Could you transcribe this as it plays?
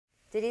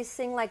Did he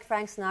sing like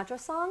Frank Sinatra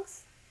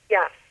songs?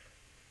 Yes.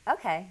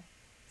 Okay.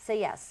 So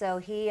yeah, so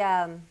he's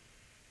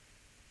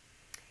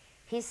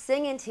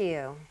singing to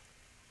you.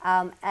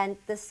 And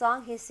the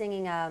song he's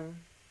singing,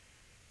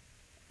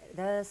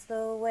 that's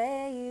the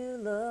way you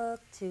look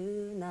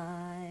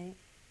tonight.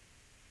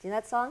 Do you know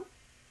that song?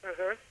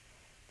 Mhm.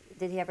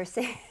 Did he ever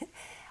sing?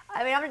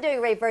 I mean, I'm not doing a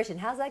great version.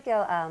 How's that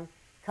go?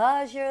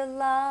 'Cause you're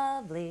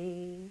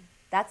lovely.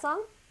 That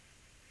song?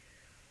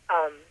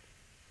 Um,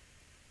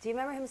 Do you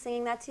remember him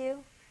singing that to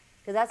you?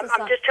 Because that's a I'm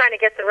song. just trying to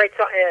get the right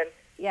song in.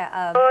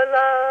 Yeah.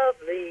 Oh,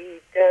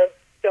 lovely,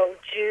 don't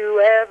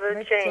you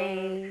ever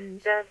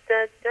change. Da,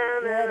 da, da,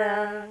 da,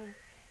 da.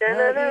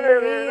 Let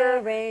me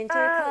rearrange it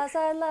 'cause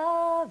I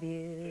love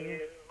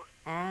you.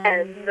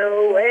 And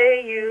the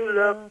way you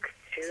look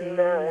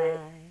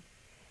tonight.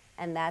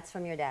 And that's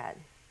from your dad.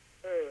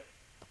 Mm.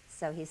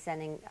 So he's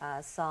sending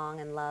song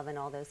and love and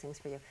all those things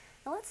for you.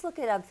 Now let's look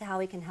it up how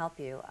he can help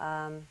you.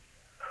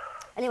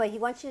 Anyway, he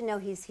wants you to know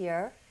he's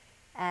here,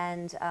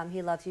 and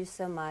he loves you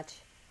so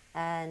much,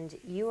 and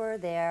you are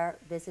there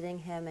visiting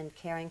him and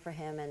caring for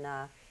him.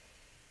 And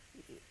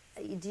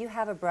do you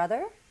have a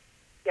brother?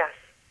 Yes.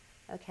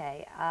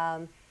 Okay.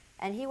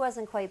 And he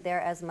wasn't quite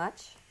there as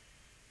much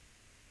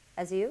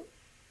as you?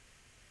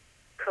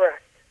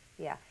 Correct.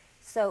 Yeah.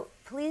 So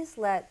please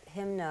let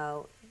him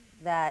know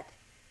that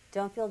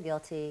don't feel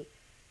guilty.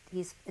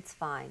 It's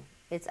fine.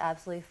 It's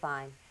absolutely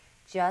fine.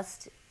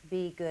 Just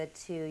be good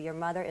to your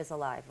mother is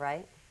alive,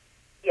 right?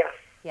 Yes.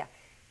 Yeah.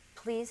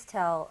 Please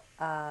tell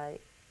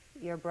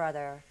your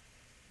brother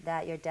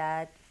that your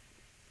dad,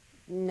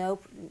 not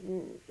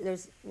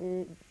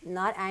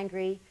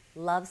angry,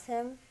 loves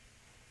him,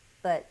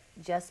 but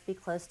just be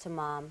close to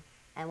mom.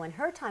 And when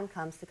her time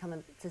comes to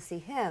come to see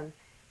him,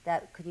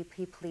 that could you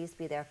please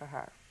be there for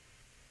her?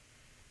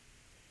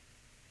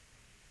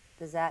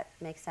 Does that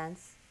make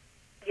sense?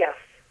 Yes.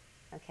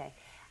 Okay.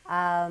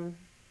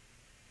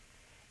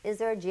 Is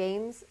there a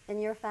James in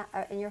your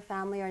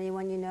family or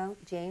anyone you know?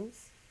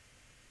 James?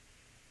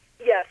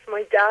 Yes.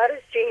 My dad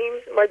is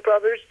James. My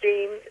brother's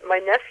James. My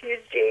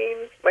nephew's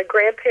James. My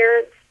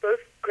grandparents, both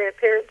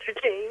grandparents are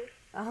James.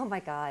 Oh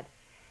my God.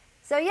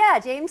 So yeah,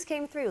 James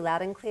came through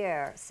loud and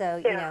clear. So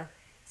Yeah. you know,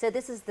 so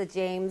this is the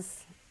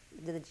James,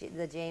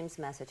 the James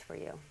message for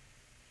you.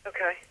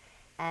 Okay.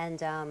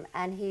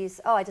 And he's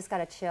I just got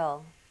a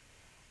chill.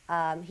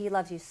 He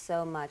loves you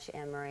so much,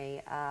 Anne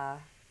Marie.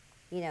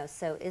 You know,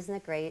 so isn't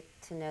it great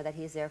to know that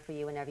he's there for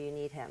you whenever you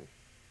need him?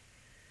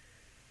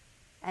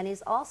 And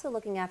he's also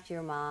looking after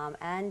your mom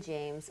and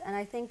James. And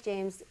I think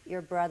James,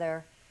 your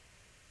brother,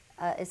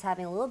 is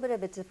having a little bit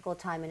of a difficult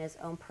time in his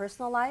own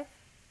personal life.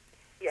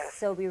 Yes.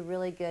 So it'd be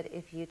really good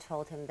if you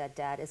told him that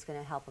Dad is going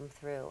to help him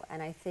through.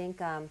 And I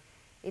think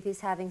if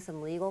he's having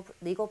some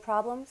legal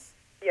problems,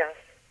 Yes.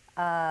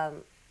 I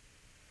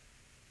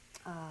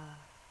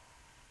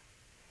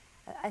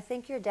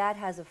think your dad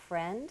has a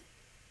friend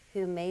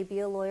who may be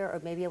a lawyer or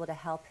may be able to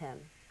help him.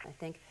 I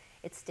think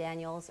it's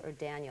Daniels or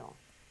Daniel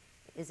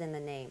is in the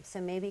name. So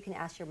maybe you can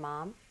ask your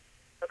mom.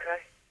 Okay.